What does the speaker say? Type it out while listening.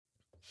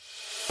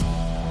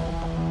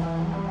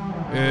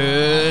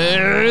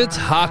It's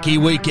hockey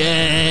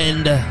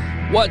weekend.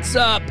 What's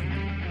up,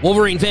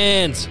 Wolverine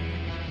fans?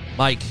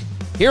 Mike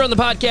here on the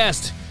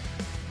podcast.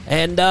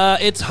 And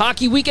it's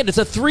hockey weekend. It's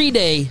a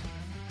 3-day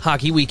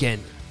hockey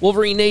weekend.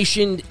 Wolverine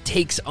Nation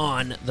takes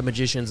on the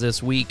Magicians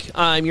this week.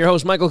 I'm your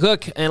host, Michael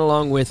Cook, and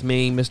along with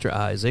me, Mr.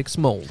 Isaac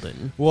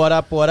Smolden. What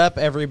up,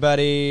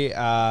 everybody?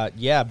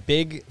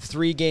 Big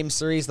 3-game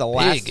series, the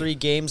last 3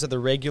 games of the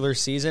regular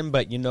season.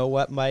 But you know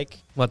what, Mike?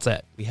 What's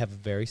that? We have a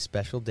very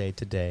special day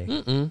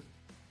today.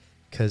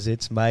 Because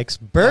it's Mike's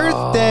birthday.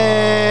 Oh,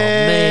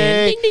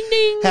 man. Ding, ding,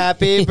 ding.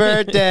 Happy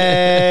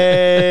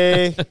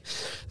birthday.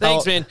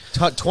 Thanks, man.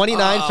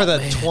 29 for the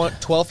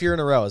 12th year in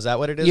a row. Is that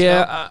what it is?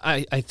 Yeah,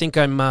 I think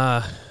I'm,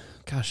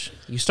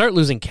 you start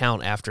losing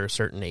count after a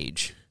certain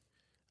age.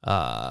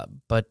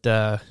 But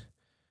I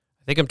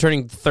think I'm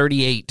turning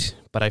 38,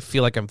 but I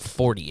feel like I'm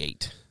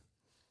 48.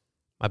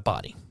 My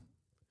body.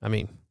 I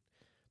mean.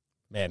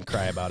 Man,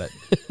 cry about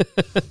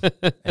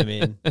it. I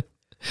mean.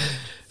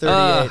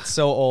 38,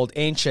 so old,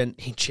 ancient.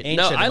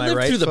 No, I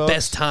lived through the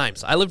best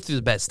times. I lived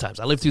through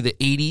the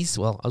 80s.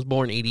 Well, I was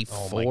born in 84.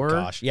 Oh, my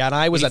gosh. Yeah, and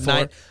I was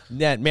 84.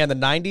 Man, the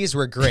 90s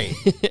were great.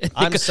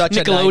 I'm such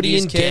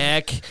Nickelodeon, a 90s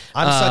kid. Gak.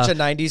 I'm such a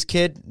 90s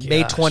kid. Gosh.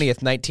 May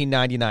 20th,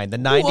 1999. The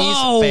 90s,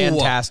 Whoa.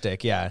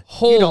 Fantastic. Yeah.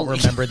 You don't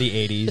remember the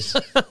 80s.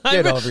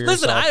 Get over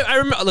yourself. I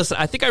remember. Listen,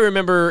 I think I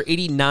remember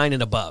 89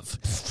 and above.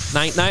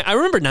 I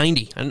remember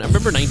 90. I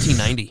remember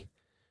 1990.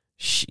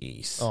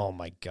 Jeez. Oh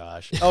my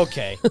gosh.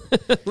 Okay.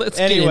 Let's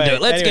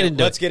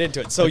get into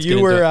it. So you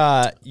were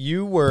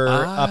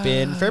up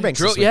in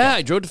Fairbanks.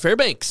 I drove to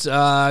Fairbanks.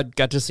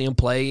 Got to see him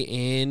play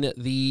in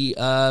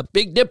the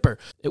Big Dipper.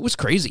 It was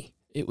crazy.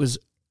 It was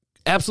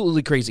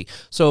absolutely crazy.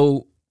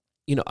 So,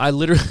 I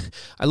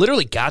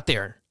literally got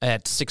there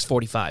at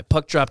 6:45.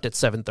 Puck dropped at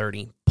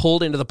 7:30.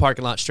 Pulled into the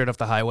parking lot straight off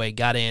the highway.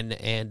 Got in,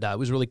 and it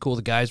was really cool.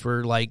 The guys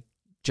were like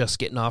just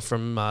getting off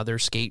from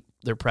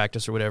their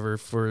practice or whatever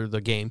for the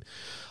game.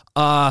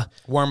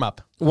 Warm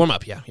up,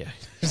 yeah. Yeah.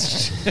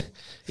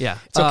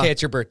 It's okay.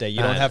 It's your birthday.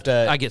 You don't have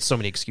to. I get so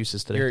many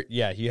excuses today.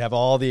 You have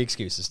all the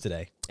excuses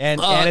today. And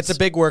it's a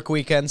big work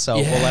weekend, so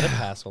we'll let it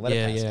pass.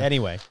 Yeah.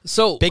 Anyway.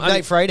 So Big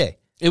Night Friday.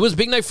 It was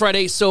Big Night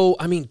Friday. So,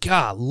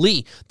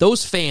 golly,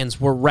 those fans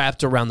were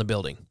wrapped around the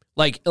building.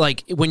 Like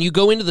when you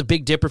go into the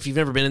Big Dipper, if you've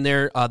never been in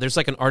there, there's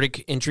like an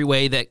Arctic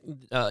entryway that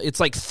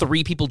it's like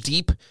 3 people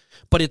deep,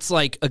 but it's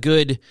like a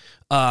good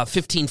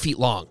 15 feet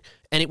long.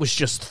 And it was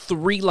just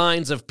 3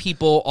 lines of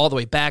people all the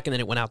way back, and then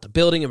it went out the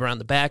building and around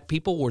the back.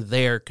 People were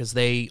there because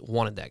they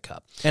wanted that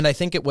cup. And I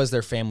think it was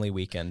their family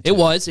weekend, too. It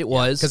was.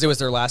 Because it was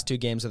their last 2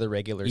 games of the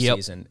regular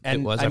season.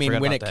 And it was.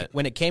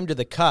 When it came to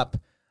the cup,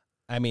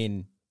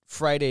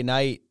 Friday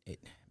night,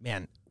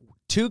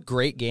 2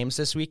 great games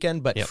this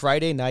weekend, but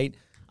Friday night,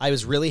 I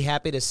was really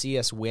happy to see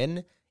us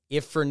win.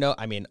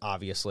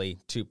 Obviously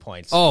 2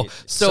 points. Oh,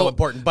 so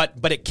important.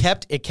 But it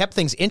kept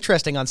things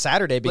interesting on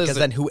Saturday because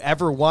then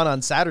whoever won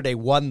on Saturday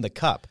won the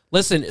cup.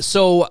 Listen,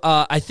 so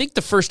I think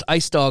the first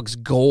Ice Dogs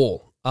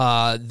goal,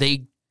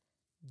 they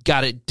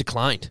got it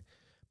declined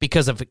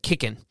because of a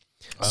kick-in.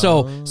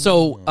 So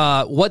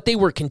what they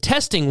were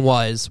contesting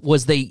was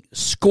they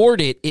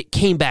scored it, it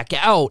came back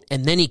out,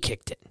 and then he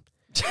kicked it.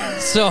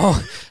 So,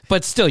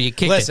 but still, you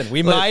kicked it. Listen,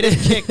 we might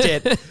have kicked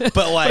it,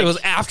 but it was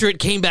after it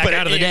came back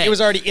out of the net. It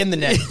was already in the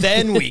net.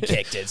 Then we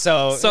kicked it.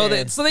 So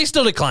they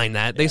still declined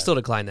that. They still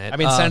declined that.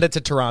 Send it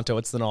to Toronto.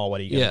 It's the null.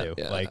 What are you gonna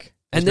do? Yeah.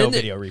 And then no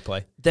video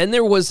replay. Then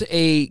there was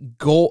a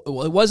goal.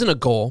 Well, it wasn't a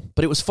goal,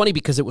 but it was funny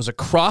because it was a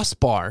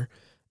crossbar,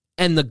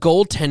 and the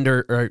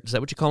goaltender, or is that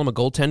what you call him, a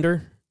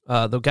goaltender?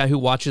 The guy who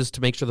watches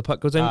to make sure the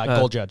puck goes in.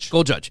 Goal judge.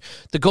 Goal judge.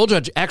 The goal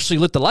judge actually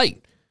lit the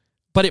light.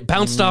 But it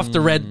bounced off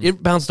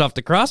it bounced off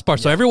the crossbar.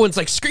 So everyone's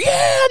like, scream,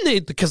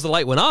 because the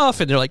light went off,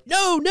 and they're like,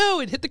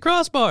 no, it hit the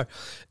crossbar.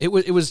 It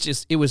was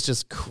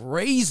just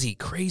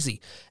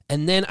crazy.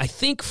 And then I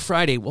think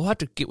Friday, we'll have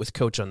to get with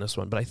Coach on this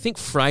one, but I think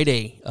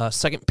Friday,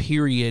 second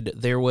period,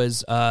 there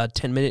was 2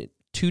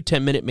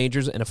 10-minute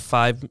majors and a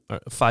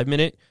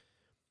 5-minute.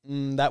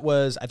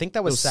 I think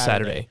that was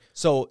Saturday.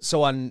 So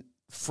on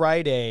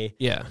Friday,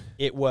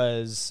 it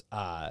was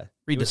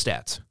read the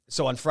stats.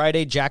 So on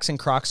Friday, Jackson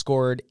Croc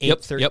scored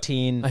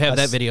 8-13. Yep. I have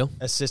that video.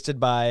 Assisted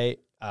by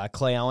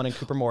Clay Allen and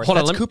Cooper Morris. Hold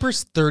That's on,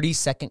 Cooper's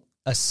 32nd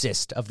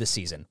assist of the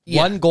season.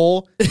 1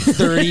 goal,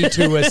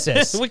 32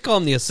 assists. We call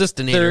him the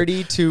assistinator.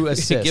 32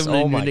 assists. Give him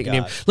a new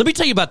nickname. Let me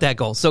tell you about that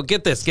goal. So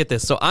get this.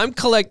 So I'm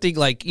collecting,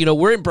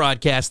 we're in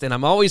broadcast, and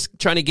I'm always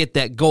trying to get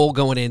that goal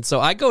going in. So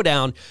I go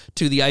down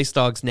to the Ice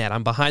Dogs net.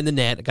 I'm behind the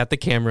net. I got the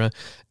camera.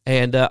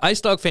 And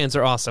Ice Dog fans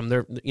are awesome.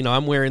 They're,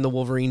 I'm wearing the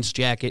Wolverines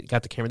jacket,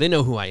 got the camera. They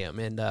know who I am.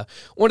 And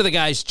one of the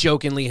guys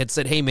jokingly had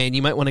said, hey, man,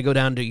 you might want to go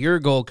down to your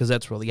goal because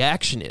that's where the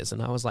action is.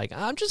 And I was like,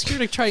 I'm just here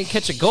to try and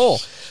catch a goal.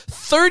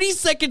 30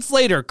 seconds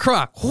later,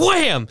 Croc,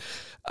 wham!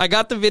 I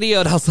got the video,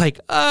 and I was like,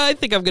 I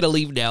think I'm going to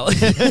leave now.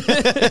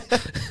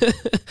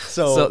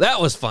 So that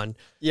was fun.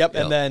 Yep,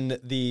 and then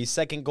the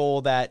second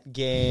goal that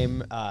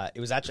game, it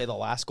was actually the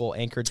last goal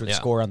Anchorage would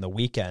score on the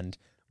weekend,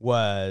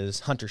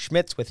 was Hunter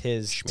Schmitz with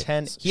his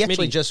 10. He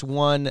actually just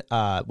won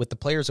with the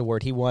Players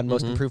Award. He won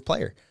Most Improved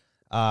Player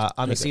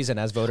on the season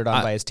as voted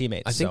on by his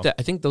teammates.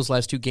 I think those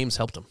last 2 games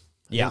helped him.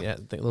 I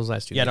think those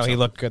last 2 games. Yeah, no, he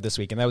looked good this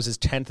week, and that was his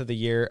 10th of the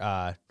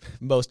year.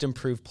 Most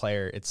Improved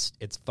Player. It's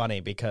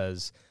funny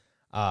because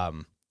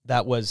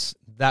that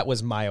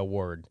was my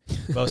award,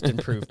 Most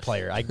Improved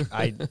Player.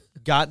 I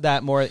got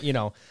that more.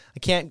 I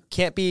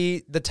can't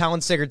be the Talon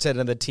Sigurdsson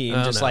of the team,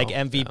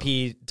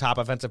 MVP top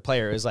offensive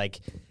player. It was like,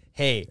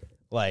 hey,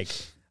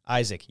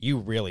 Isaac, you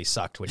really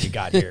sucked when you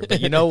got here, but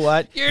you know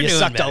what? You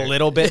sucked better. A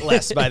little bit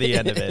less by the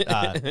end of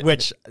it,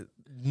 which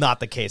not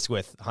the case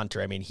with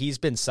Hunter. I mean, he's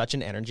been such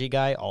an energy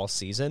guy all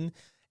season,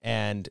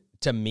 and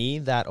to me,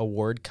 that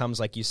award comes,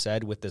 like you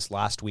said, with this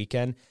last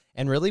weekend,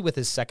 and really with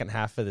his second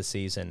half of the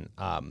season.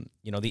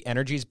 The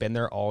energy's been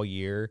there all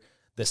year.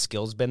 The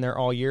skill's been there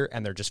all year,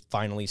 and they're just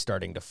finally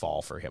starting to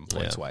fall for him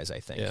points-wise,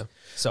 I think. Yeah.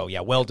 So,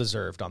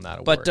 well-deserved on that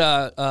award.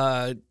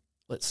 But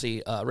let's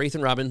see.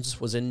 Rathan Robbins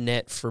was in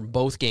net for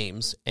both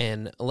games,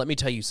 and let me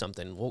tell you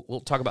something. We'll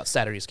talk about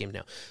Saturday's game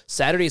now.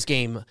 Saturday's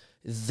game,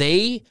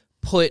 they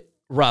put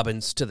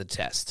Robbins to the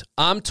test.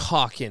 I'm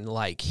talking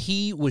like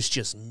he was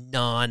just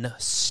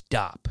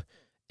non-stop,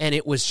 and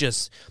it was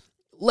just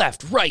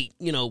left, right,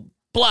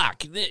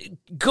 block,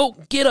 go,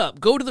 get up,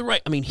 go to the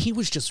right. I mean, he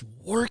was just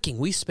working.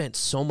 We spent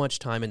so much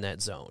time in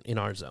that zone, in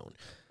our zone,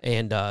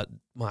 and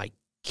my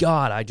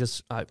God,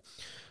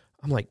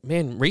 I'm like,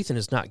 man, Rathan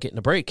is not getting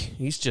a break.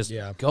 He's just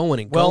going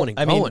and going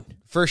and going.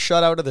 First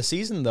shutout of the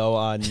season, though,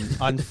 on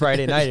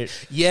Friday night.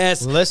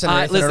 Yes. Listen,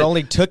 Rathan, it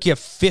only took you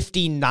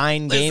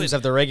 59 games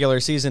of the regular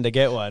season to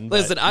get one.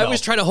 Listen, I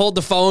was trying to hold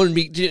the phone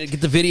and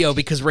get the video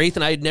because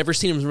Rathan, I had never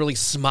seen him really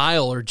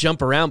smile or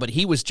jump around, but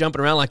he was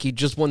jumping around like he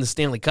just won the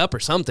Stanley Cup or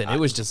something. It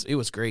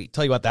was great.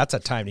 Tell you what, that's a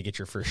time to get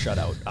your first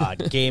shutout.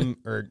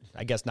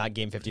 I guess not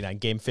game 59,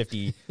 game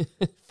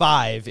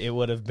 55, it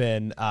would have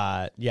been,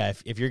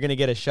 if you're going to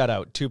get a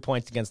shutout, 2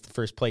 points against the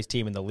first place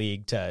team in the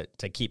league to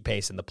keep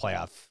pace in the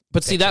playoff.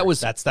 But see,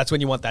 that's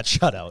when you want that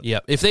shutout. Yeah,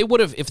 if they would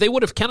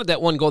have counted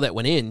that one goal that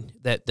went in,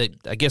 that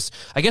I guess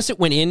it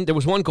went in. There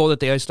was one goal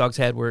that the Ice Dogs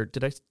had where,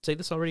 did I say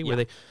this already? Yeah.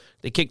 Where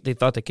they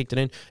thought they kicked it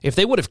in. If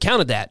they would have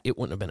counted that, it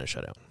wouldn't have been a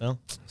shutout. Well,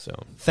 so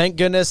thank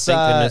goodness for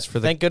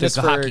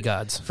the hockey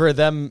gods for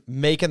them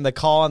making the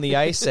call on the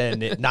ice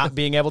and it not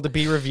being able to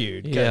be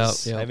reviewed. Yeah.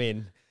 I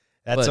mean,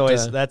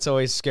 that's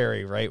always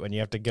scary, right? When you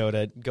have to go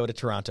to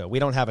Toronto. We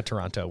don't have a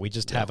Toronto. We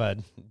just have a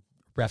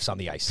refs on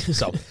the ice.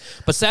 So,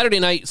 but Saturday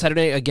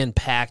again,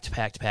 packed.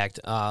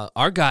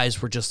 Our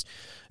guys were just,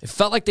 it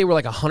felt like they were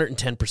like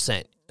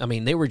 110%. I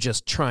mean, they were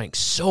just trying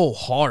so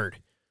hard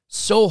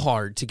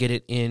to get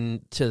it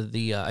into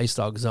the Ice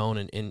Dog zone.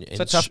 And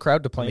it's a tough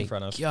crowd to play in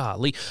front of.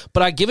 Golly.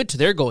 But I give it to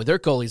their goalie. Their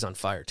goalie's on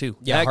fire, too.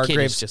 Yeah,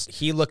 Hargraves,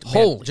 he looked,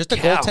 just a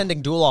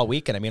goaltending duel all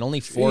weekend. I mean,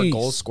 only 4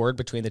 goals scored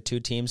between the two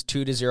teams,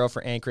 2-0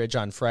 for Anchorage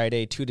on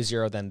Friday,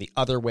 2-0 then the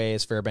other way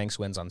as Fairbanks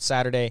wins on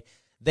Saturday.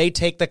 They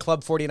take the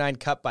Club 49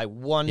 Cup by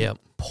 1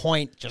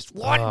 point. Just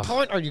 1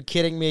 point? Are you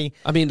kidding me?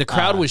 I mean, the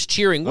crowd was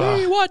cheering,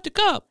 we want the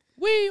cup.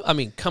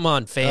 Come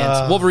on,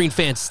 fans. Wolverine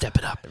fans, step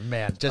it up.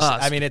 Man,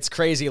 it's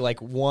crazy. Like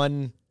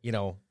one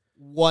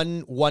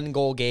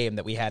goal game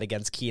that we had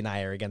against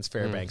Kenai or against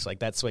Fairbanks, like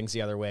that swings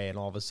the other way, and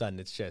all of a sudden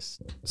it's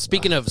just.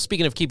 Speaking of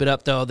keep it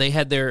up, though, they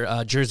had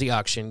their jersey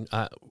auction.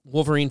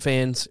 Wolverine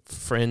fans,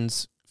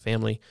 friends,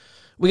 family,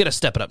 we got to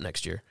step it up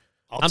next year.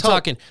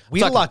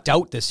 We lucked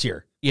out this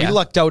year. Yeah. We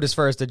lucked out as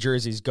far as the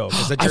jerseys go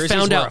because the jerseys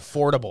were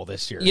affordable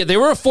this year. Yeah, they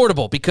were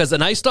affordable because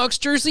an Ice Dogs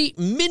jersey,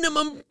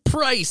 minimum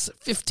price,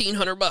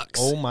 $1,500.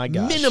 Oh my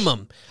gosh.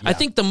 Minimum. Yeah. I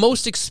think the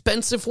most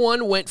expensive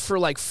one went for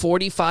like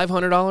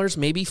 $4,500,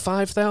 maybe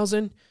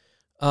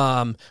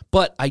 $5,000.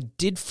 But I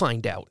did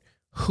find out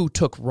who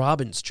took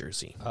Robin's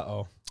jersey.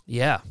 Uh-oh.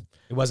 Yeah.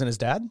 It wasn't his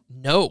dad?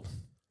 No.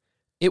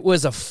 It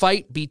was a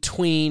fight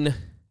between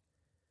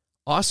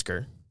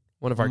Oscar,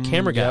 one of our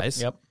camera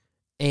guys. Yep.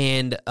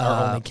 And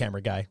our only camera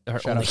guy.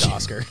 Shout out to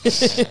Oscar.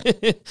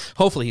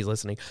 Hopefully he's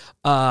listening.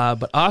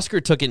 But Oscar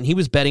took it, and he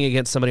was betting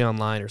against somebody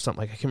online or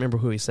something. I can't remember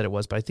who he said it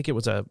was, but I think it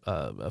was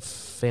a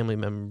family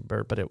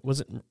member, but it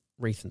wasn't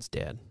Rathan's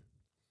dad.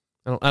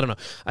 I don't know.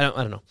 I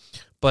don't know.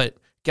 But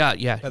God,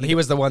 yeah, he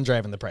was the one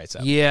driving the price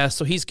up. Yeah,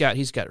 so he's got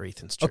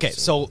Rathan's jersey. Okay,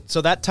 so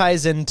that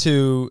ties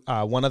into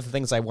one of the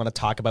things I want to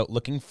talk about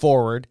looking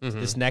forward.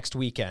 This next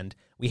weekend,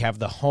 we have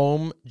the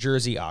home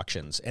jersey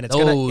auctions, and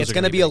it's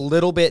gonna be a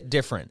little bit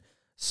different.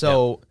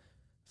 So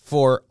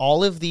for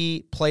all of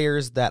the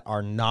players that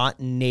are not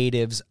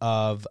natives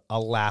of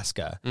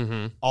Alaska,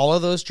 all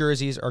of those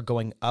jerseys are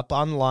going up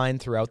online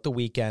throughout the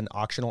weekend.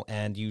 Auction will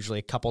end usually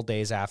a couple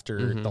days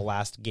after the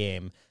last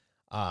game.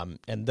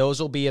 And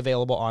those will be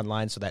available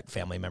online so that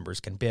family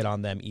members can bid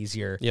on them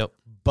easier. Yep.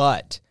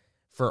 But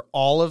for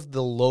all of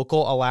the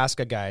local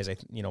Alaska guys,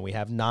 we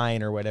have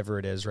 9 or whatever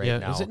it is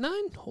now. Is it 9?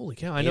 Holy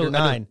cow! I 8 or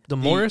 9. The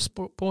Morris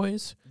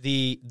boys.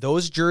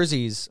 Those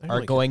jerseys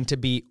are going to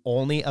be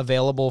only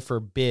available for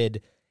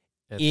bid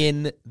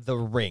in the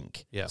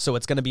rink. Yeah. So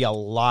it's going to be a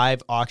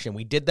live auction.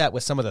 We did that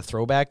with some of the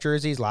throwback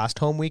jerseys last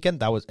home weekend.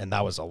 That was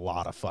a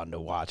lot of fun to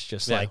watch.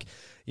 Just like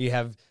you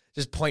have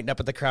just pointing up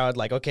at the crowd,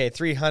 like, okay,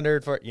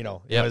 300 for, we got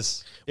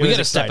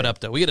to step it up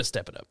though. We got to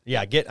step it up.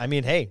 Yeah.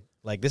 Hey,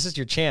 like this is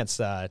your chance.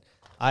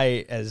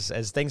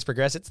 As things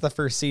progress, it's the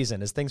first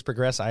season. As things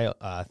progress,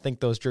 I think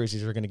those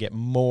jerseys are going to get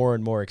more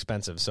and more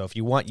expensive. So if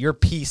you want your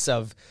piece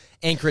of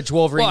Anchorage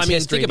Wolverines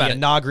history, the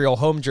inaugural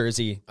home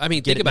jersey,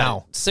 think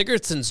about it.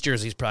 Sigurdsson's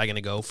jersey is probably going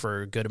to go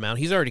for a good amount.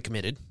 He's already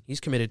committed. He's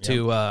committed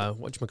to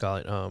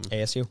whatchamacallit?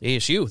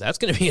 ASU. That's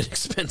going to be an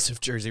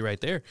expensive jersey right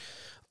there.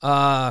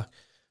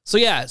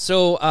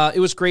 So it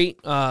was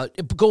great.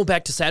 Going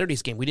back to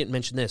Saturday's game, we didn't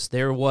mention this.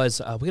 There was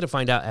we got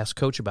to ask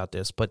Coach about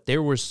this, but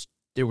there was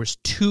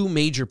 2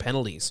 major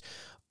penalties.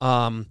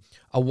 I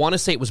want to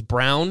say it was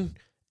Brown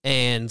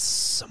and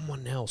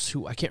someone else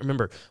who I can't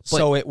remember. But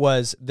so it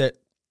was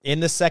in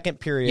the second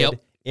period.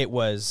 It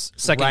was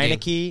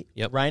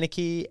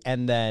Reineke,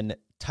 and then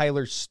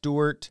Tyler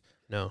Stewart.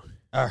 No.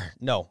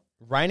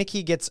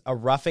 Reineke gets a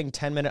roughing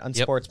 10-minute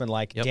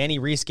unsportsmanlike. Danny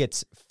Reese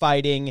gets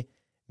fighting,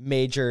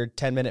 major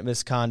 10-minute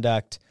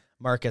misconduct.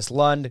 Marcus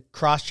Lund,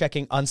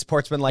 cross-checking,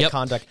 unsportsmanlike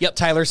conduct.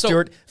 Tyler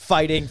Stewart,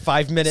 fighting,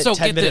 5-minute,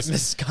 10-minute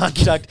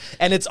misconduct.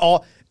 And it's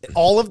all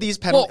of these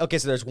penalties. Okay,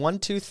 so there's 1,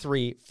 2,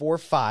 3, 4,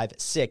 5,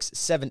 6,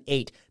 7,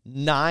 8,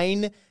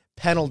 9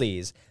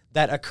 penalties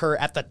that occur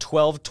at the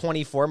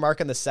 12:24 mark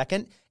in the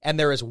second, and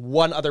there is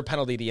one other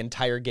penalty the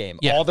entire game.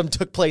 Yeah. All of them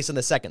took place in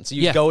the second. So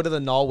you go to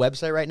the Null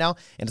website right now,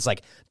 and it's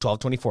like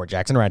 12:24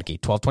 Jackson Reineke,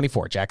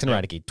 12:24 Jackson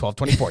Reineke,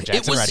 12:24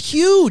 Jackson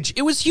Reineke.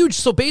 It was huge.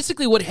 So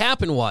basically what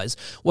happened was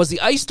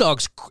the Ice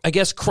Dogs, I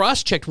guess,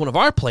 cross-checked one of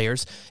our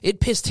players. It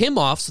pissed him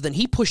off, so then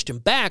he pushed him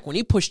back. When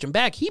he pushed him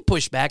back, he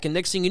pushed back, and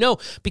next thing you know,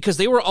 because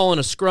they were all in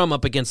a scrum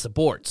up against the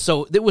board,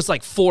 so there was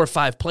like 4 or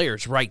 5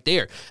 players right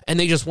there, and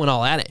they just went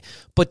all at it.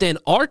 But then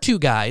our 2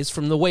 guys,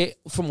 from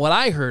what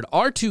I heard,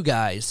 our 2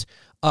 guys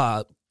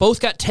both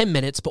got 10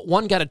 minutes, but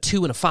one got a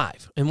 2 and a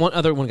 5, and one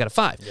other one got a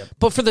 5. Yep.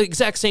 But for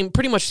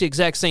pretty much the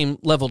exact same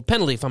leveled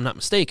penalty, if I'm not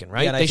mistaken,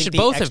 right? Yeah, they should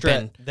both have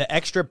been. The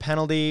extra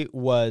penalty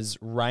was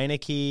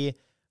Reineke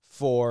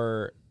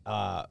for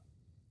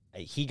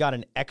he got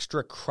an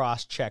extra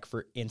cross check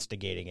for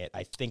instigating it.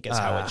 I think is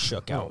how it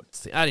shook out.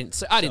 I didn't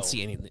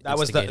see anything. That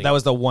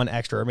was the one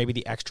extra, or maybe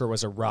the extra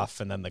was a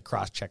rough, and then the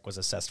cross check was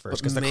assessed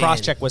first because the cross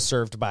check was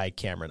served by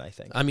Cameron, I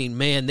think. I mean,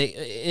 man,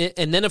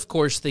 and then of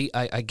course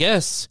I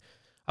guess.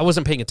 I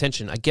wasn't paying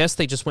attention. I guess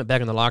they just went back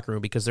in the locker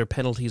room because their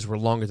penalties were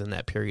longer than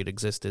that period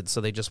existed,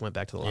 so they just went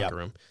back to the locker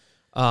room.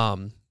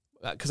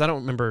 Because I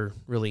don't remember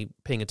really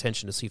paying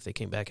attention to see if they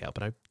came back out,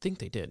 but I think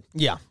they did.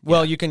 Yeah.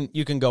 Well, you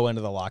can go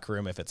into the locker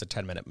room if it's a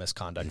 10-minute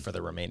misconduct for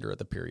the remainder of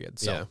the period.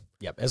 So,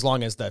 as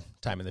long as the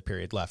time in the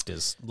period left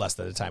is less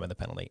than the time of the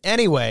penalty.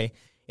 Anyway,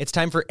 it's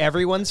time for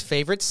everyone's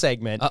favorite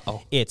segment.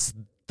 It's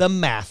the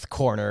Math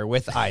Corner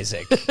with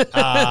Isaac.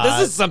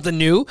 This is something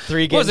new.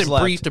 3 games wasn't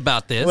left. Briefed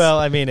about this. Well,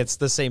 I mean, it's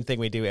the same thing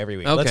we do every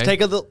week. Okay. Let's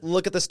take a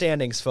look at the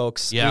standings,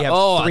 folks. Yeah. We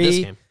have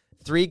this game.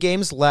 3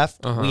 games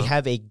left. We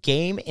have a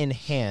game in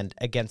hand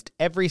against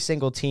every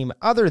single team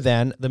other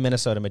than the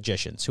Minnesota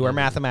Magicians, who are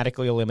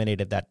mathematically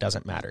eliminated. That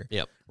doesn't matter.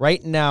 Yep.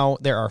 Right now,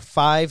 there are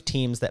 5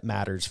 teams that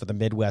matters for the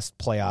Midwest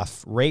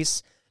playoff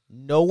race.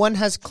 No one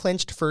has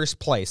clinched first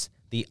place.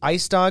 The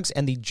Ice Dogs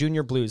and the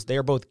Junior Blues, they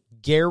are both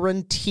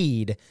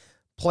guaranteed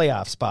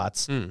playoff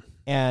spots.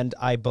 And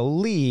I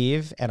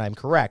believe, and I'm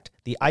correct,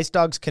 the Ice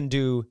Dogs can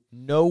do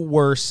no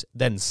worse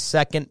than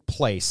second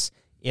place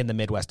in the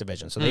Midwest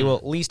Division. So they will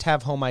at least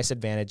have home ice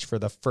advantage for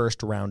the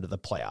first round of the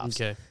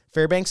playoffs. Okay.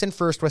 Fairbanks in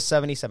first with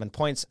 77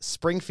 points.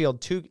 Springfield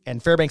 2,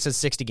 and Fairbanks has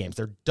 60 games.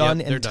 They're done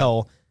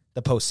until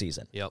the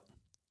postseason. Yep.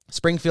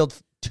 Springfield,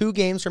 2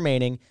 games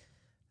remaining,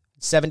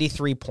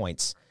 73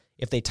 points.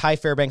 If they tie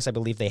Fairbanks, I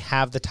believe they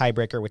have the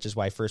tiebreaker, which is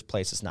why first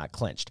place is not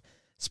clinched.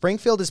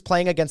 Springfield is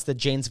playing against the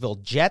Janesville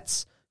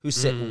Jets, who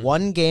sit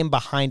 1 game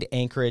behind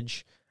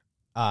Anchorage,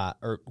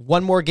 or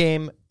 1 more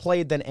game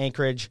played than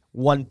Anchorage,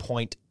 1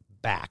 point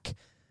back.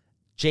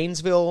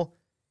 Janesville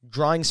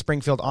drawing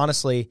Springfield,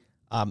 honestly,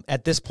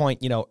 at this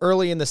point,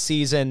 early in the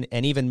season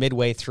and even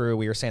midway through,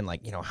 we were saying,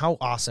 how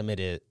awesome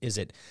is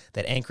it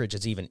that Anchorage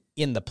is even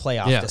in the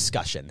playoff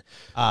discussion.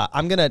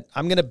 I'm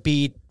gonna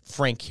be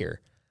frank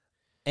here.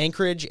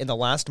 Anchorage in the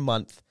last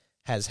month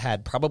has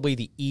had probably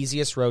the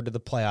easiest road to the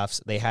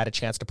playoffs. They had a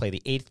chance to play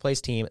the 8th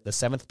place team, the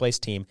 7th place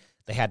team.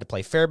 They had to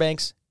play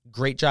Fairbanks.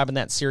 Great job in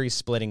that series,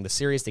 splitting the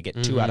series. They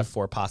get 2 out of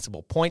 4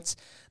 possible points.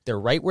 They're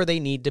right where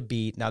they need to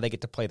be. Now they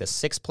get to play the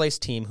 6th place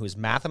team, who's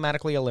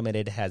mathematically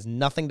eliminated, has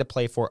nothing to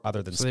play for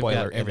other than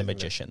spoiler and the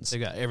Magicians. They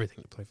got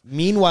everything to play for.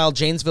 Meanwhile,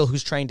 Janesville,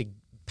 who's trying to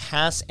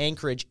pass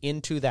Anchorage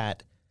into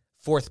that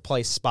 4th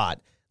place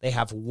spot, they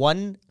have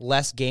 1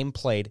 less game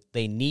played.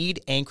 They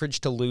need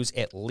Anchorage to lose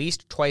at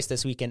least twice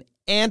this weekend,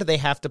 and they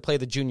have to play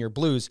the Junior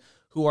Blues,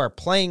 who are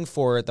playing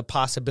for the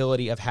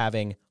possibility of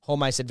having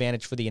home ice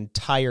advantage for the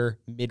entire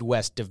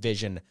Midwest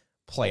Division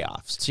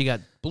playoffs. So you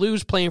got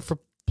Blues playing for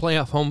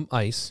playoff home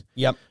ice.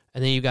 Yep.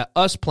 and then you got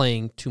us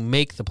playing to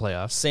make the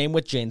playoffs. Same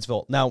with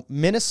Janesville. Now,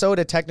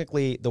 Minnesota,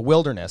 technically, the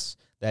Wilderness,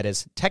 that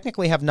is,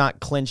 technically have not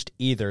clinched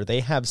either. They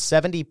have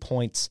 70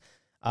 points.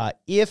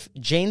 If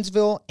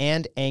Janesville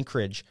and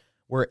Anchorage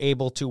were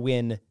able to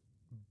win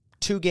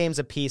 2 games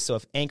apiece, so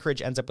if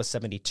Anchorage ends up with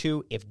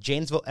 72, if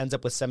Janesville ends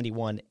up with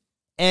 71,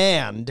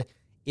 and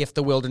if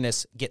the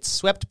Wilderness gets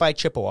swept by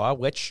Chippewa,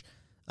 which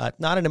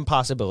not an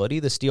impossibility.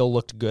 The Steel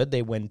looked good.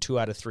 They win 2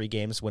 out of 3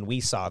 games when we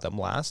saw them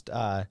last.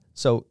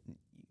 So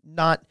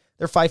they're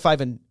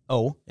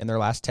 5-5-0 in their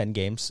last 10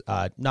 games.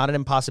 Not an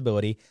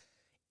impossibility.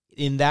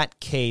 In that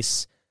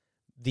case,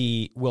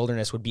 the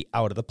Wilderness would be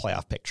out of the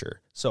playoff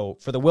picture. So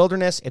for the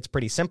Wilderness, it's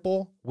pretty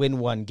simple. Win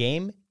 1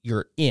 game,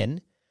 you're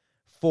in.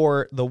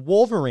 For the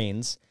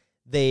Wolverines,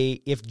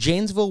 if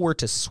Janesville were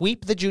to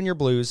sweep the Junior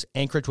Blues,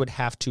 Anchorage would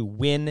have to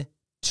win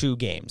 2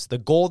 games. The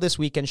goal this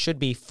weekend should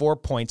be 4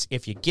 points.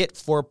 If you get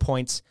 4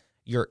 points,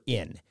 you're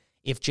in.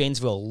 If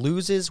Janesville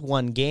loses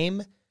 1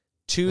 game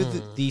to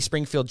the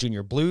Springfield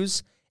Junior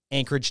Blues,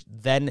 Anchorage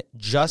then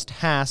just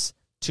has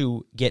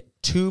to get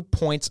 2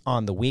 points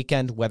on the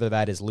weekend, whether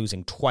that is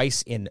losing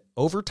twice in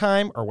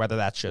overtime or whether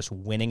that's just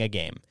winning a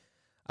game.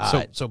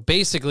 So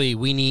basically,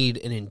 we need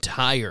an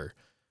entire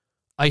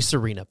ice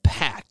arena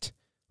packed,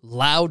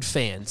 loud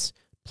fans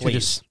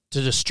to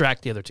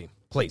distract the other team.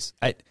 Please.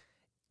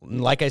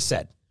 Like I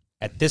said,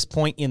 at this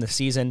point in the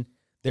season,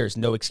 there's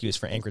no excuse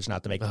for Anchorage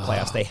not to make the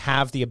playoffs. They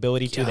have the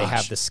ability to. They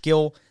have the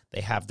skill.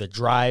 They have the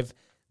drive.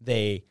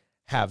 They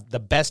have the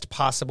best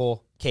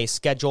possible case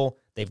schedule.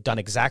 They've done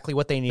exactly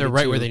what they need to. They're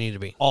right where they need to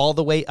be. All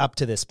the way up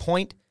to this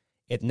point.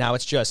 Now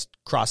it's just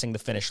crossing the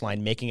finish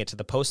line, making it to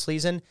the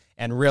postseason.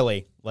 And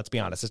really, let's be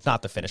honest, it's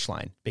not the finish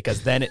line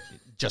because then it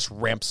just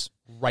ramps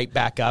right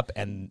back up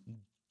and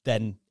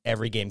then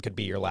every game could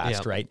be your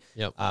last, right?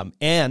 Yep.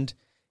 And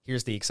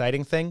here's the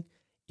exciting thing.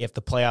 If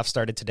the playoffs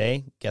started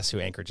today, guess who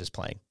Anchorage is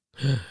playing?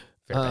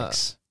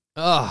 Fairbanks.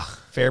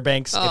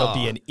 Fairbanks. It'll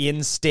be an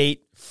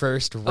in-state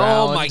first round.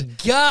 Oh, my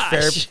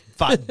gosh.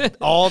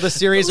 All the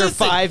series are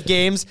 5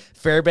 games.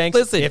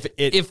 Fairbanks,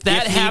 if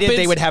that happens,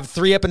 they would have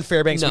 3 up in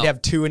Fairbanks. We'd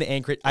have 2 in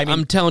Anchorage.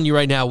 I'm telling you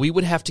right now, we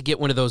would have to get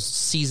one of those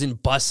season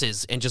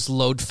buses and just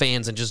load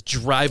fans and just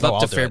drive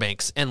up to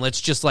Fairbanks and let's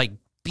just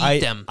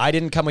beat them. I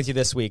didn't come with you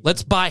this week.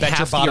 Let's buy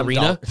half the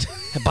arena.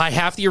 Buy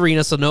half the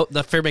arena so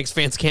the Fairbanks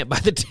fans can't buy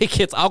the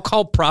tickets. I'll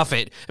call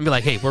Profit and be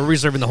like, hey, we're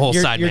reserving the whole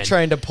side, You're man.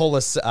 trying to pull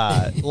us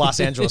Los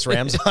Angeles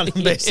Rams on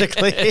them,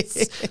 basically.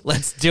 Yes.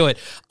 Let's do it.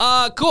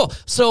 Cool.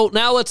 So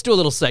now let's do a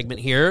little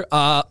segment here.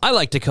 I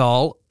like to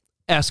call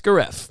Ask a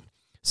Ref.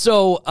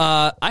 So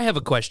I have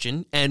a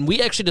question, and we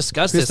actually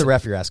discussed this. Who's the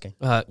ref you're asking?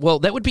 Well,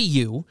 that would be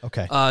you.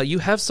 Okay. You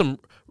have some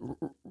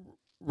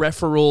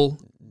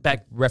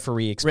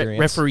referee experience.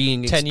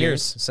 Refereeing 10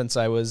 years since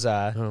I was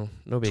no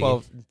biggie.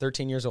 12,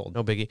 13 years old.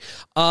 No biggie.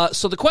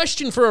 So the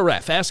question for a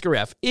ref, Ask a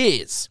Ref,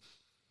 is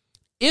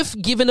if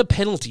given a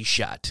penalty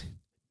shot,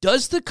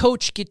 does the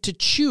coach get to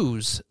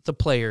choose the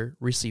player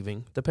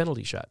receiving the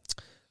penalty shot?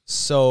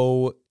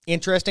 So,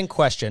 interesting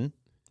question.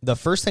 The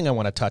first thing I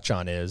want to touch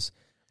on is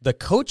the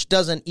coach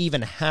doesn't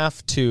even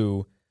have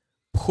to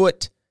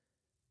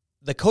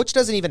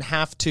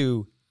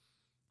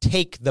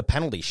take the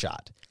penalty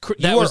shot.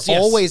 You are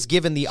always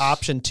given the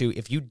option to,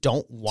 if you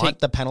don't want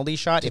the penalty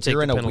shot, if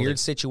you're in a weird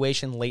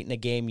situation late in a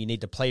game, you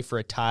need to play for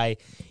a tie,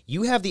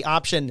 you have the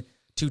option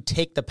to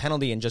take the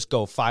penalty and just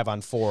go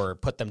 5-on-4 or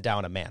put them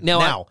down a man.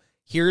 Now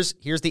here's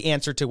the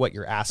answer to what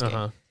you're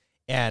asking.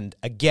 And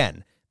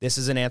again, this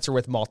is an answer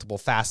with multiple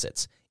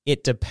facets.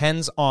 It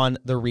depends on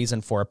the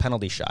reason for a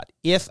penalty shot.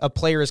 If a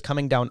player is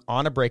coming down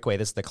on a breakaway,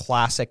 this is the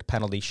classic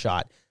penalty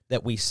shot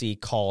that we see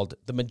called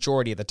the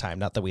majority of the time,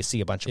 not that we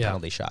see a bunch of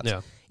penalty shots.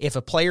 Yeah. If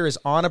a player is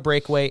on a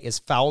breakaway, is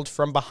fouled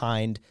from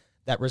behind,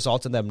 that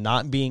results in them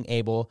not being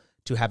able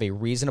to have a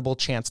reasonable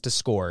chance to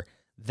score,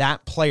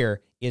 that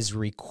player is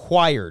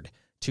required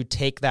to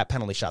take that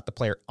penalty shot, the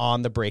player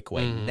on the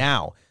breakaway.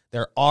 Now,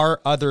 there are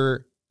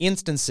other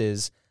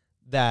instances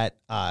that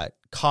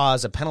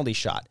cause a penalty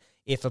shot.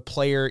 If a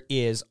player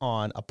is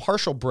on a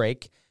partial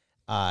break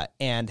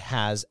and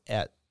has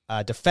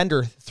a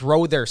defender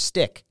throw their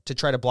stick to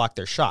try to block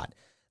their shot,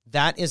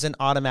 that is an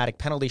automatic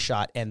penalty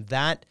shot, and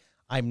that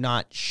I'm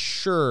not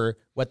sure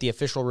what the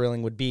official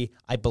ruling would be.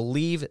 I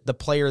believe the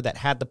player that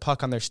had the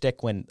puck on their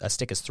stick when a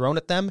stick is thrown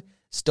at them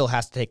still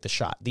has to take the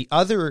shot. The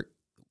other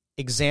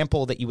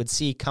example that you would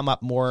see come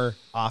up more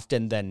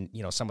often than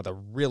some of the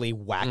really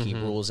wacky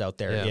rules out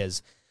there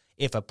is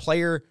if a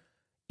player,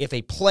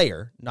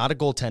 not a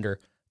goaltender,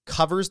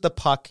 covers the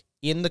puck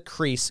in the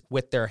crease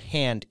with their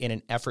hand in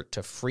an effort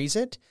to freeze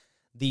it,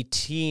 the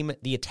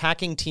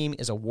attacking team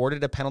is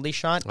awarded a penalty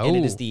shot, and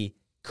it is the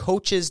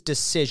coach's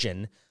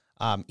decision,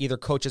 either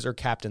coaches or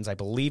captains. I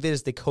believe it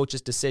is the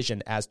coach's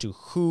decision as to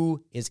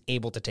who is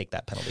able to take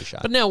that penalty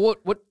shot. But now,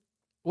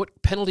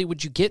 what penalty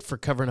would you get for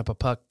covering up a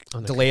puck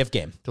on the delay of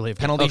game?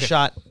 Penalty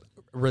shot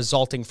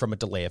resulting from a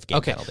delay of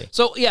game penalty.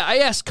 So I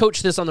asked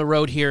Coach this on the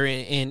road here,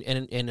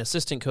 and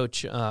assistant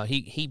coach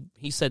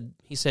he said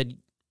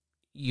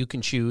you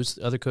can choose.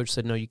 The other coach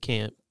said, no, you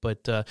can't.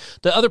 But the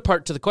other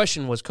part to the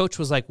question was, Coach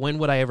was like, when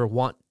would I ever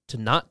want to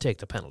not take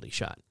the penalty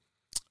shot?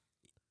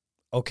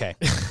 Okay.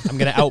 I'm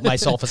going to out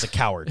myself as a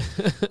coward.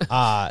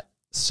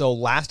 So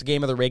last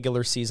game of the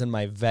regular season,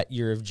 my vet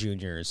year of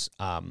juniors,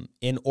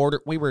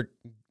 we were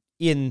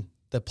in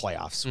the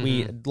playoffs. Mm-hmm.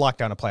 We locked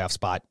down a playoff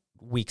spot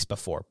weeks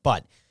before,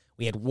 but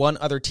we had one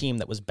other team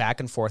that was back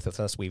and forth with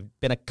us. We've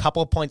been a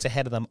couple of points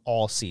ahead of them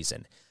all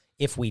season.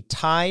 If we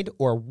tied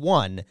or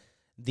won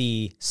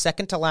the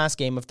second to last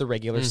game of the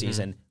regular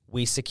season,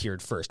 we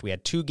secured first. We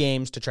had 2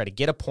 games to try to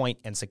get a point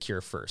and secure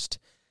first.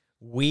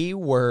 We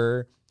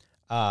were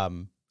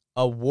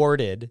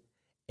awarded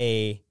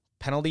a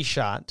penalty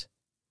shot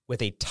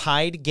with a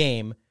tied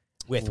game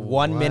with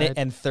 1 minute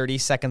and 30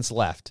 seconds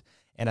left.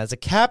 And as a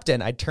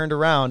captain, I turned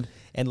around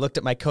and looked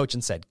at my coach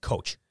and said,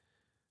 Coach,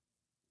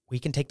 we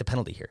can take the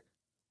penalty here.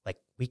 Like,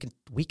 we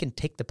can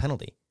take the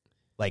penalty.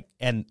 Like,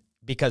 and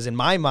because in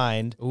my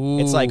mind,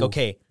 it's like,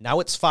 okay, now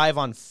it's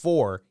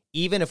 5-on-4.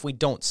 Even if we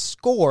don't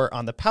score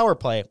on the power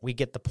play, we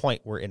get the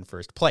point. We're in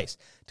first place.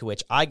 To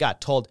which I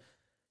got told,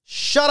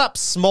 shut up,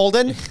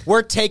 Smolden.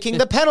 We're taking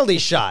the penalty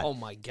shot. Oh,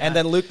 my God. And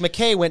then Luke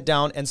McKay went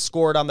down and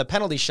scored on the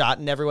penalty shot,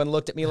 and everyone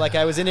looked at me like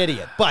I was an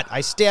idiot. But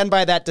I stand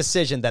by that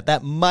decision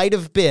that might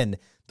have been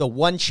the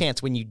one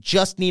chance when you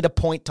just need a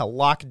point to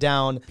lock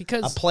down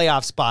a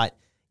playoff spot.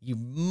 You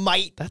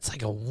might. That's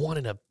like a one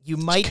in a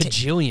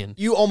cajillion.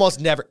 You almost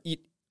never.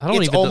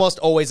 It's almost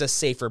always a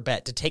safer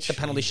bet to take the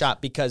penalty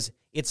shot because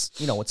it's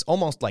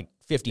almost like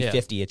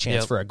 50-50 a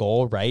chance for a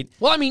goal, right?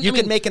 Well, you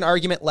can make an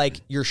argument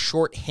like you're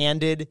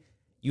shorthanded.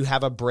 You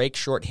have a break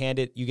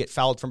shorthanded, you get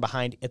fouled from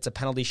behind, it's a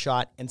penalty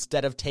shot.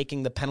 Instead of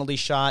taking the penalty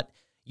shot,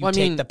 you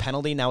take the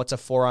penalty, now it's a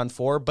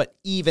 4-on-4. But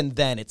even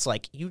then, it's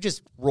like you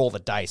just roll the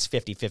dice,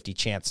 50-50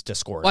 chance to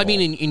score a goal. I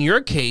mean, in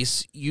your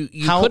case, you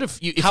could have,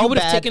 if you would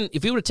have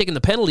taken the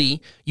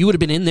penalty, you would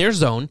have been in their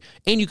zone,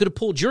 and you could have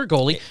pulled your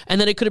goalie,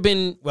 and then it could have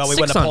been we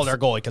wouldn't have pulled our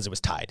goalie because it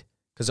was tied.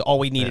 Because all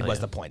we needed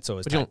was the point, so it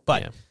was tied.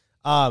 But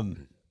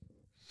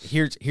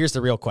here's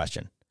the real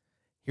question.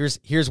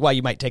 Here's why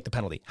you might take the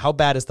penalty. How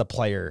bad is the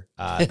player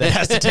that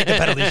has to take the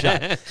penalty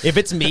shot? If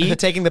it's me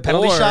taking the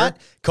penalty shot,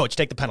 Coach,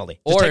 take the penalty.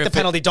 Just take the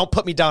penalty. Don't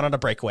put me down on a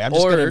breakaway. I'm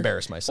just going to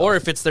embarrass myself. Or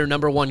if it's their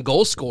number one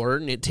goal scorer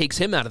and it takes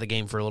him out of the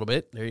game for a little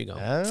bit, there you go.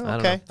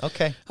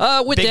 Okay.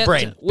 With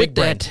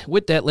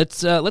that,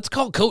 let's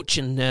call Coach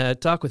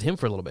and talk with him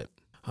for a little bit.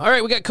 All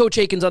right, we got Coach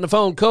Akins on the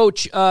phone.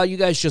 Coach, you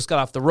guys just got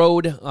off the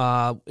road.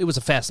 It was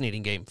a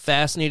fascinating game.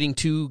 Fascinating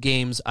 2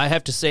 games. I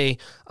have to say,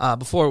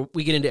 before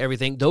we get into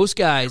everything, those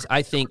guys,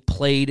 I think,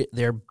 played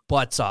their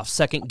butts off.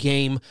 Second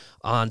game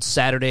on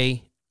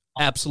Saturday,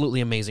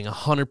 absolutely amazing.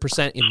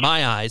 100% in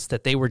my eyes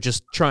that they were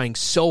just trying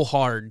so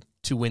hard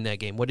to win that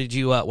game. What did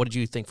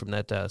you think from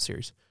that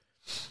series?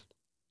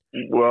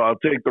 Well, I'll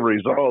take the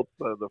results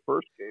of the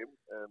first game,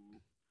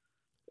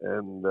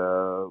 and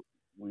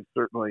we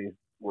certainly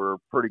were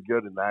pretty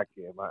good in that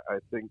game. I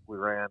think we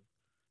ran,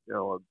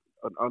 an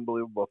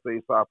unbelievable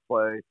face-off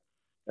play.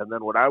 And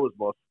then what I was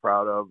most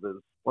proud of is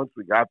once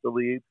we got the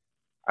lead,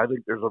 I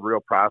think there's a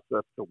real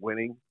process to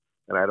winning.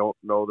 And I don't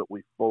know that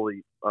we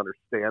fully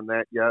understand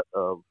that yet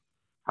of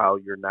how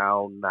you're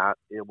now not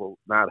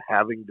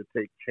having to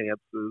take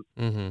chances.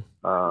 Mm-hmm.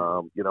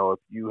 If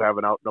you have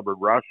an outnumbered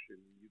rush and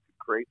you can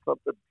create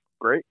something,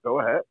 great,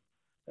 go ahead.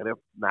 And if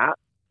not,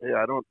 hey,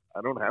 I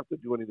don't have to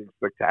do anything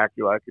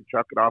spectacular. I can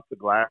chuck it off the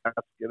glass,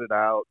 get it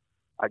out.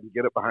 I can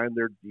get it behind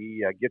their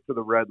D. I get to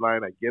the red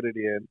line. I get it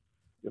in.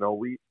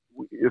 We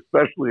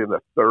especially in the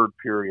third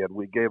period,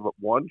 we gave up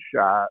one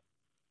shot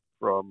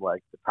from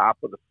like the top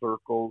of the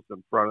circles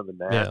in front of the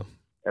net. Yeah.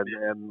 And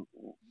then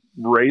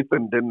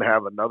Raythan didn't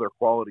have another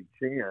quality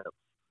chance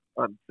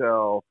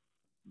until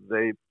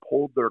they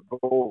pulled their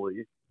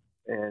goalie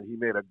and he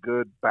made a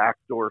good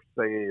backdoor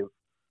save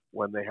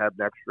when they had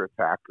an extra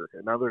attacker.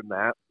 And other than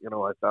that,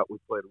 I thought we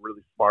played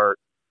really smart.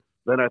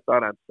 Then I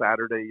thought on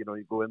Saturday,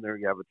 you go in there,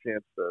 you have a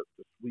chance to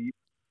sweep.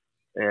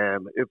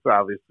 And it's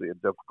obviously a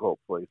difficult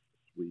place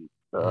to sweep.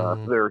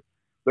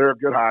 They're a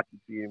good hockey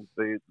team.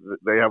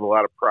 They have a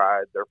lot of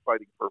pride. They're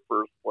fighting for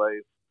first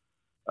place.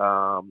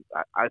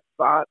 I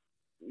thought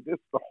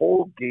just the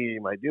whole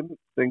game, I didn't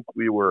think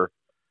we were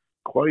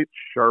quite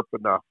sharp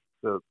enough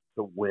to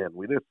win.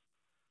 We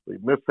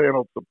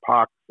mishandled some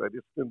pucks. I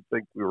just didn't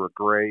think we were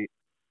great.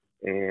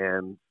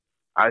 And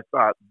I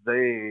thought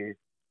they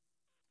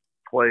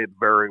played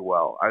very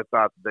well. I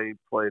thought they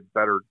played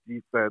better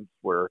defense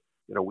where,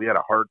 we had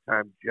a hard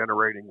time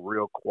generating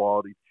real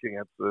quality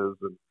chances.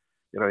 And,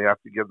 you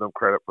have to give them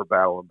credit for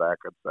battling back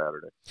on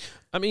Saturday.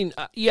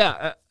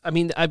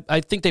 I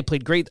think they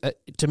played great.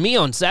 To me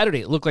on Saturday,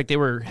 it looked like they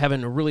were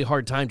having a really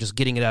hard time just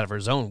getting it out of our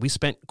zone. We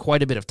spent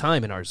quite a bit of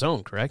time in our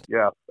zone, correct?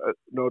 Yeah,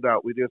 no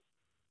doubt. We just,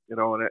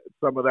 and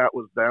some of that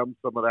was them,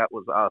 some of that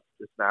was us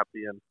just not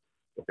being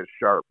as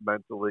sharp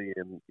mentally.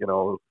 And,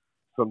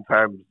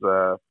 sometimes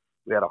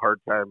we had a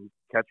hard time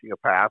catching a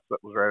pass that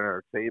was right on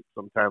our tape.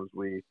 Sometimes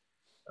we,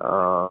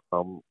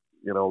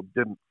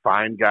 didn't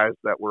find guys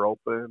that were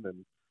open.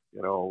 And,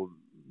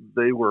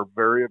 they were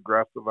very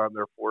aggressive on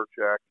their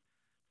forecheck.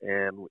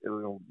 and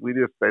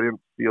I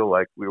didn't feel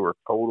like we were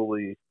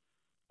totally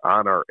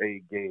on our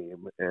A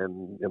game,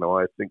 and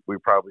I think we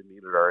probably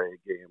needed our A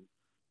game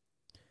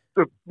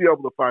to be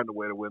able to find a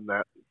way to win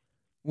that.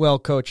 Well,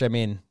 Coach, I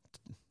mean,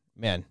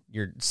 man,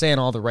 you're saying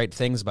all the right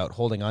things about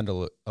holding on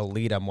to a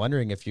lead. I'm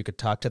wondering if you could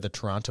talk to the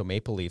Toronto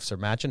Maple Leafs.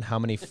 Imagine how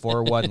many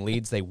 4-1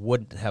 leads they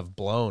wouldn't have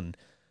blown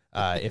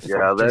if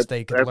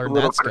they could learn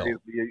that skill.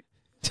 Crazy.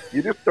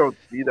 You just don't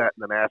see that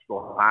in the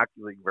National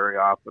Hockey League very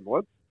often.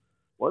 Once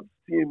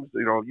teams,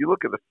 you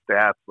look at the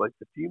stats, like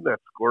the team that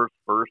scores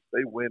first,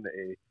 they win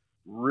a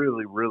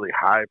really, really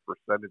high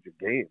percentage of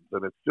games.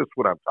 And it's just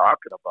what I'm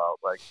talking about.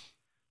 Like,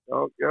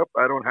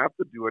 I don't have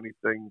to do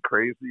anything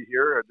crazy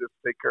here. I just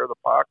take care of the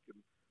puck and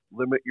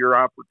limit your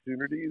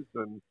opportunities,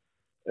 and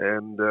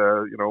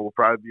we'll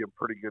probably be in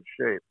pretty good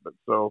shape. But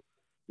so,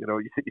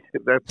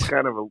 that's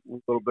kind of a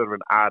little bit of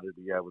an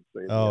oddity, I would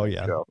say. Oh,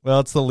 yeah.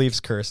 Well, it's the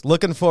Leafs curse.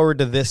 Looking forward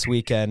to this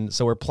weekend.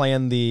 So we're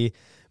playing the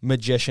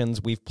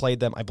Magicians. We've played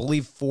them, I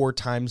believe, 4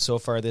 times so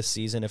far this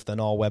season, if the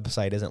Null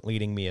website isn't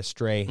leading me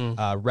astray.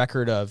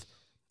 Record of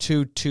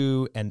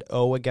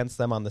 2-2-0 against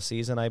them on the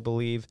season, I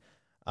believe.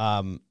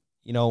 Going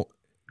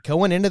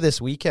into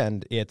this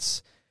weekend,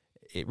 it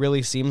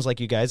really seems like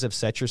you guys have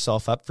set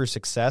yourself up for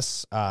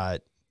success.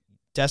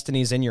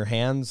 Destiny's in your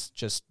hands,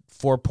 just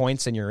 4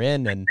 points and you're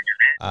in,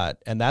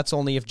 and that's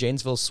only if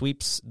Janesville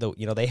sweeps.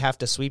 They have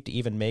to sweep to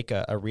even make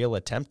a real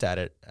attempt at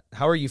it.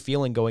 How are you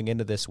feeling going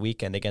into this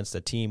weekend against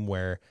a team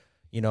where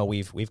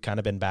we've kind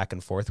of been back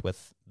and forth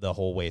with the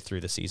whole way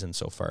through the season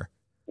so far?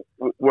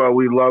 Well,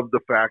 we love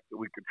the fact that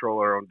we control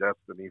our own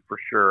destiny for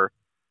sure.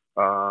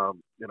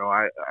 I'm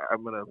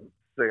going to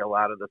say a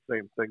lot of the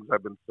same things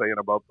I've been saying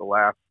about the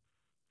last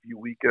few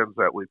weekends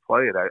that we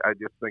played. I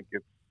just think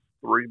it's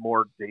 3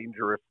 more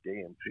dangerous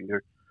games.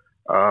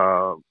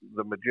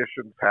 The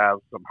Magicians have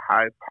some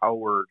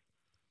high-powered,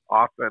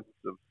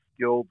 offensive,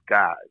 skilled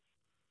guys,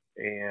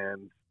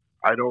 and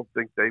I don't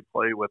think they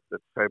play with the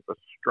type of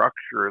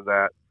structure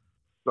that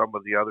some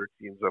of the other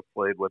teams have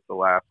played with the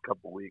last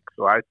couple weeks.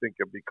 So I think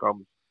it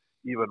becomes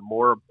even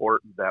more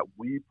important that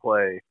we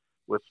play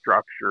with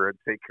structure and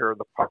take care of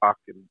the puck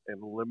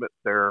and limit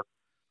their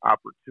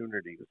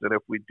opportunities. And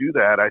if we do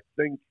that, I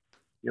think,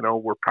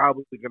 we're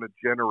probably going to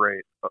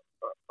generate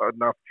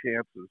enough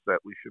chances that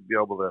we should be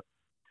able to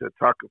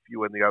tuck a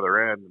few in the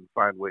other end and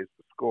find ways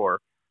to score.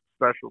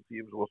 Special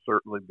teams will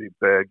certainly be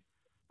big,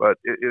 but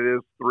it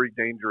is 3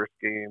 dangerous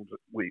games.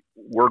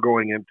 We're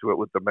going into it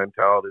with the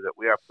mentality that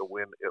we have to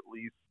win at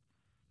least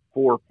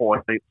 4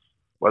 points,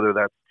 whether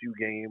that's 2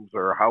 games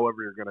or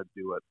however you're going to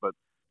do it. But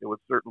it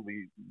would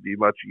certainly be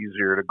much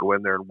easier to go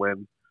in there and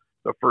win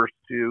the first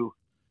 2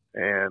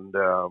 and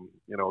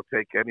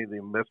take any of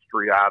the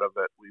mystery out of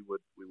it. We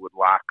would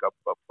lock up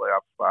a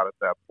playoff spot at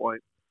that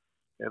point,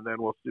 and then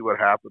we'll see what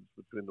happens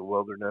between the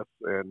Wilderness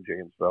and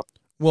Janesville.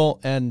 Well,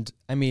 and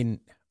I mean,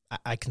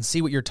 I can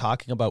see what you're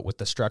talking about with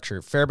the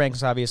structure.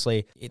 Fairbanks,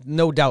 obviously,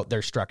 no doubt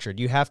they're structured.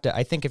 You have to,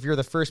 I think if you're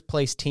the first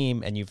place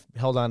team and you've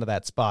held on to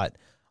that spot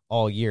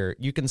all year,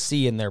 you can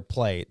see in their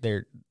play,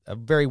 they're a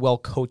very well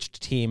coached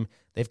team.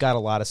 They've got a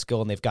lot of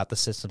skill and they've got the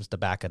systems to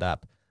back it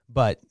up.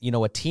 But,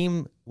 a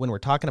team, when we're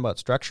talking about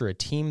structure, a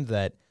team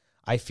that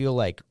I feel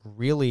like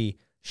really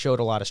showed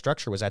a lot of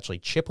structure was actually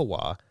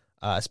Chippewa,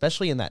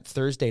 especially in that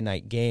Thursday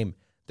night game.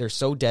 They're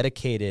so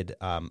dedicated,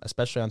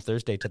 especially on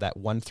Thursday, to that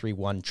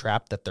 1-3-1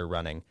 trap that they're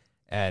running.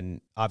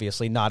 And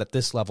obviously not at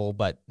this level,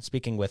 but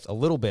speaking with a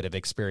little bit of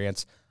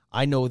experience,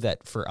 I know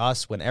that for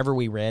us, whenever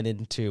we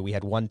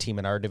had one team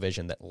in our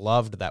division that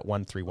loved that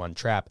 1-3-1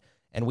 trap,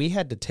 and we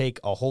had to take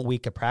a whole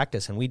week of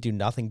practice, and we do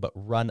nothing but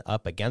run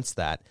up against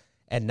that.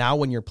 And now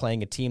when you're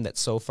playing a team that's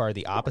so far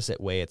the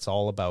opposite way, it's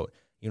all about,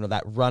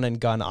 that run and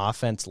gun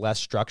offense, less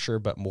structure,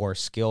 but more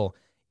skill.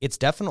 It's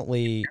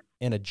definitely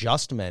an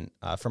adjustment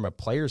from a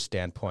player's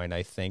standpoint,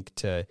 I think,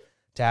 to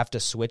have to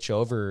switch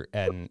over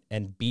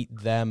and beat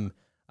them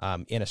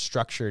in a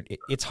structured.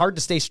 It's hard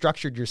to stay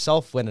structured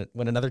yourself when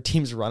another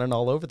team's running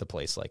all over the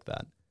place like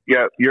that.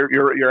 Yeah,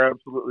 you're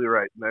absolutely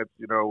right. And that's,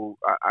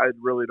 I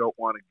really don't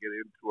want to get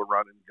into a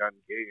run and gun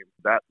game.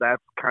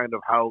 That's kind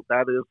of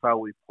that is how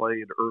we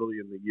played early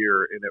in the year,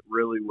 and it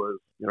really was,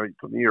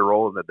 to me, you're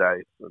rolling the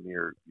dice and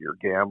you're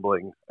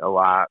gambling a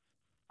lot.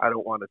 I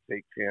don't want to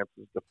take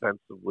chances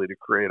defensively to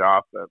create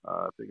offense.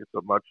 I think it's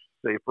a much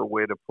safer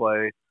way to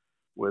play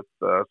with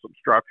some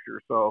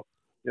structure. So,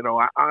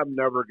 I'm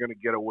never going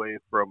to get away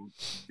from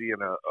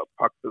being a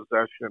puck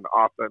possession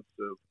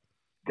offensive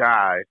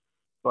guy,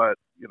 but,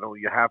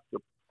 you have to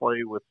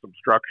play with some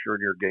structure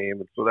in your game.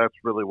 And so that's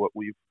really what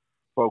we've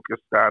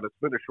focused on. It's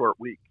been a short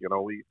week.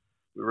 We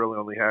really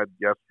only had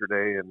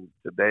yesterday and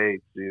today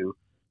to,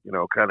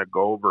 kind of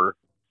go over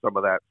some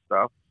of that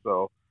stuff.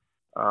 So,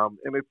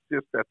 and it's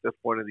just at this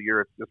point of the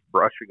year, it's just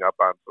brushing up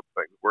on some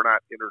things. We're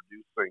not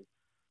introducing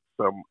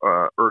some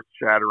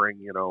earth-shattering,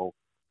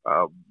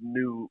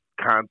 new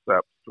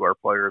concepts to our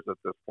players at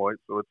this point.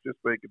 So it's just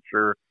making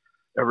sure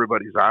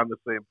everybody's on the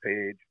same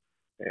page.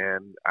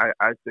 And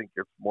I think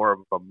it's more of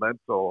a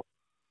mental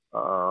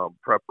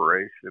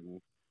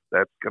preparation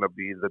that's going to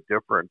be the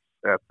difference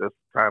at this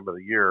time of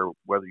the year,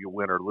 whether you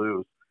win or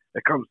lose.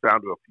 It comes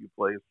down to a few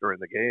plays during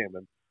the game,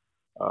 and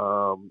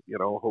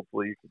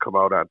hopefully you can come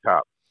out on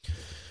top.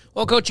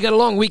 Well, Coach, you got a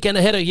long weekend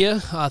ahead of you.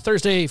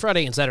 Thursday,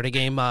 Friday, and Saturday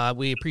game.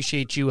 We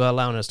appreciate you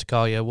allowing us to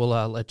call you. We'll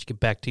let you get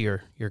back to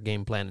your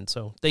game planning.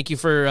 So thank you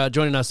for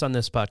joining us on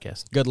this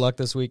podcast. Good luck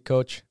this week,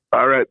 Coach.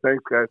 All right.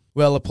 Thanks, guys.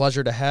 Well, a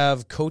pleasure to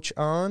have Coach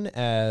on,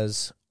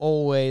 as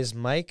always,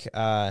 Mike.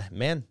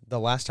 Man, the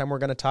last time we're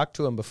going to talk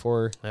to him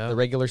before the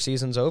regular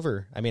season's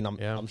over. I mean,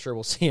 I'm sure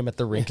we'll see him at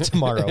the rink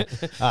tomorrow.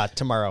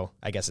 Tomorrow,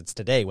 I guess it's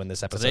today when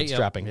this episode's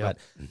dropping. Yep. But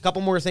a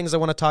couple more things I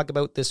want to talk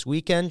about this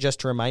weekend, just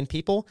to remind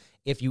people.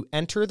 If you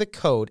enter the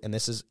code, and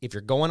this is if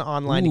you're going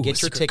online to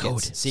get your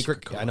tickets,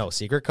 secret codes,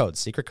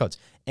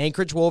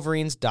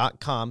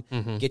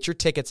 AnchorageWolverines.com, get your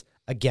tickets.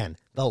 Again,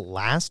 the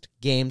last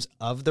games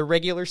of the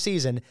regular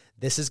season,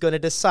 this is going to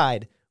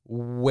decide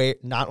where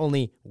not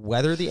only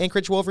whether the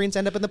Anchorage Wolverines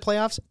end up in the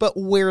playoffs, but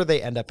where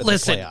they end up in the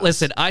playoffs.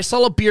 Listen, I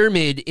saw a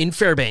pyramid in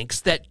Fairbanks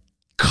that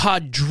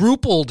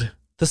quadrupled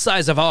the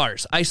size of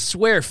ours. I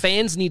swear,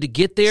 fans need to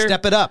get there.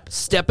 Step it up.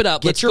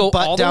 Let's go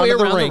all the way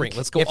around the rink.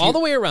 Let's go all the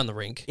way around the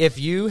rink. If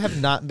you have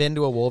not been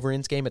to a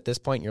Wolverines game at this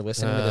point and you're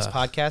listening to this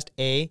podcast,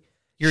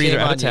 you're either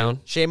out of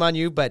town. Shame on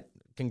you, but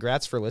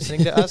congrats for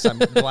listening to us. I'm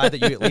glad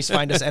that you at least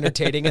find us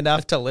entertaining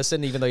enough to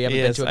listen, even though you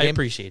haven't been to a game. I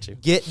appreciate you.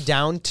 Get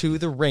down to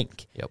the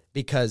rink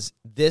because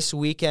this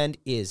weekend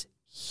is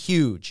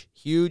huge.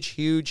 Can't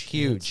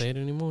say it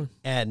anymore.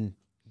 And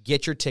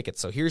get your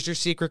tickets. So here's your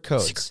secret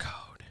codes.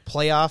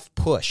 Playoff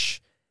push.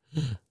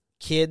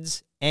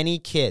 Kids, any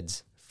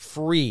kids,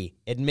 free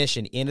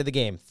admission into the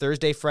game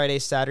Thursday, Friday,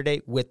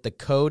 Saturday with the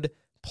code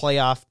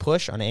playoff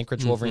push on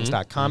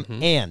AnchorageWolverines.com.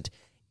 And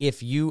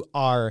if you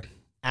are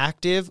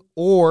active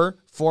or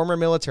former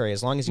military,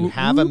 as long as you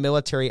have a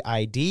military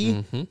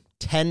ID,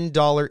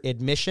 $10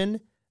 admission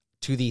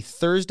to the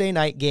Thursday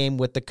night game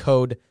with the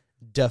code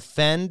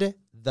Defend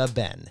the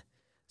Ben.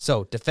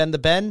 So Defend the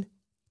Ben,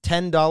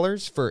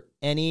 $10 for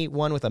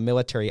anyone with a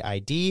military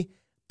ID.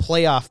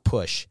 Playoff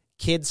push,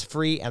 kids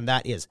free, and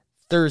that is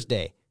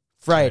Thursday,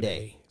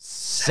 Friday,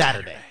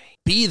 Saturday.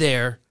 Be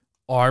there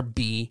or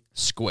be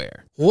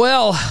square.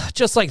 Well,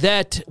 just like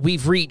that,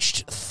 we've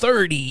reached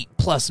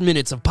 30-plus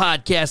minutes of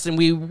podcast, and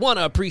we want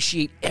to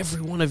appreciate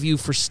every one of you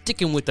for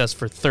sticking with us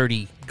for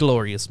 30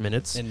 glorious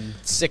minutes. In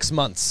 6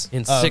 months.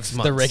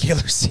 The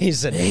regular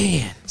season.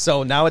 Man.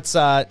 So now it's,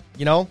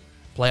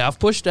 playoff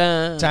push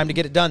time. Time to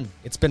get it done.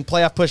 It's been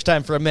playoff push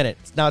time for a minute.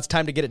 Now it's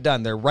time to get it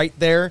done. They're right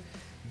there.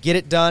 Get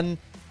it done.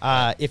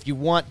 If you're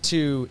not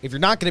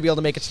going to be able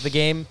to make it to the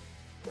game,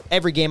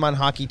 every game on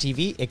Hockey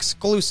TV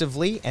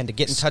exclusively, and to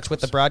get in touch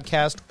with the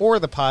broadcast or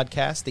the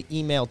podcast, the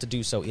email to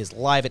do so is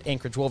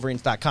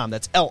live@AnchorageWolverines.com.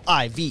 That's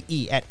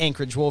LIVE at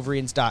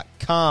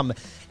AnchorageWolverines.com.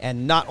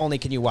 And not only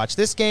can you watch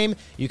this game,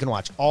 you can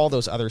watch all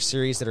those other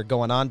series that are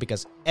going on,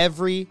 because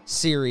every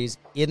series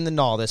in the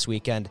NAHL this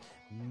weekend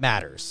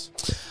matters.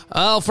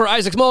 For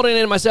Isaac Smolden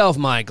and myself,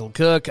 Michael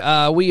Cook,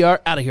 we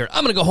are out of here.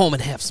 I'm going to go home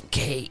and have some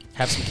cake.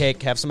 Have some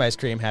cake, have some ice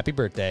cream. Happy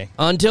birthday.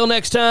 Until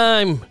next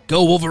time,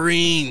 go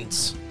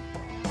Wolverines.